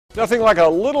Nothing like a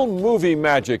little movie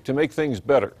magic to make things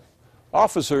better.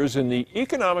 Officers in the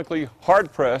economically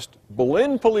hard-pressed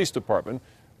Berlin Police Department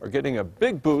are getting a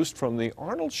big boost from the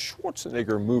Arnold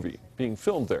Schwarzenegger movie being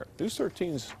filmed there. News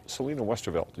 13's Selena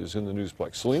Westervelt is in the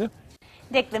newsplex. Selena?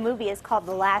 Dick, the movie is called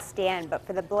The Last Stand, but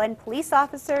for the Berlin police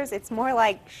officers, it's more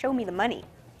like show me the money.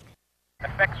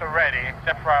 Effects are ready,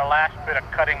 except for our last bit of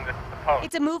cutting the post.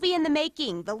 It's a movie in the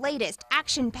making. The latest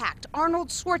action-packed Arnold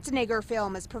Schwarzenegger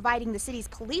film is providing the city's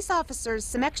police officers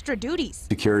some extra duties.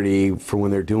 Security for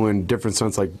when they're doing different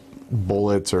stunts like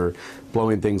bullets or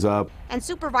blowing things up. And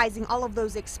supervising all of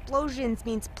those explosions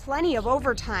means plenty of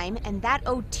overtime, and that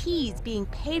OT is being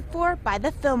paid for by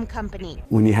the film company.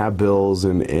 When you have bills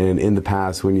and in the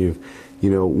past when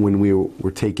when we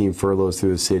were taking furloughs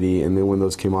through the city, and then when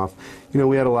those came off,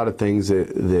 we had a lot of things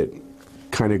that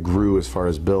kind of grew as far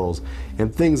as bills,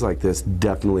 and things like this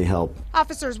definitely help.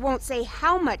 Officers won't say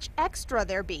how much extra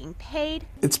they're being paid.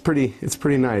 It's pretty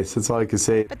nice, that's all I can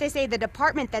say. But they say the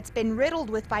department that's been riddled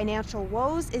with financial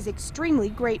woes is extremely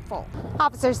grateful.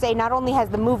 Officers say not only has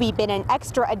the movie been an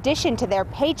extra addition to their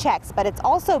paychecks, but it's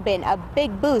also been a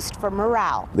big boost for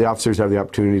morale. The officers have the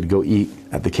opportunity to go eat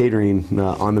at the catering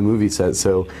on the movie set,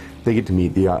 so they get to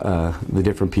meet the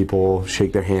different people,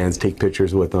 shake their hands, take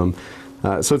pictures with them.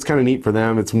 So it's kind of neat for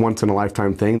them. It's once in a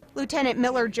lifetime thing. Lieutenant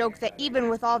Miller joked that even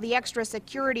with all the extra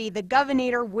security, the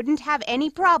governor wouldn't have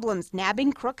any problems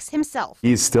nabbing crooks himself.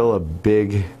 He's still a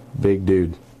big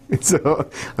dude. So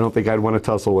I don't think I'd want to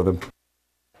tussle with him.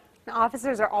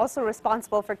 Officers are also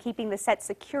responsible for keeping the set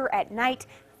secure at night.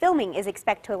 Filming is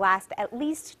expected to last at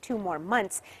least 2 more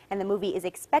months, and the movie is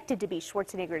expected to be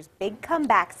Schwarzenegger's big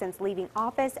comeback since leaving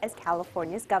office as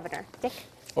California's governor. Dick?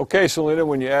 Okay, Selena,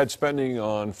 when you add spending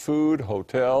on food,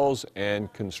 hotels,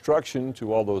 and construction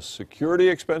to all those security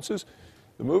expenses,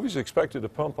 the movie's expected to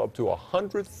pump up to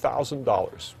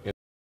 $100,000 in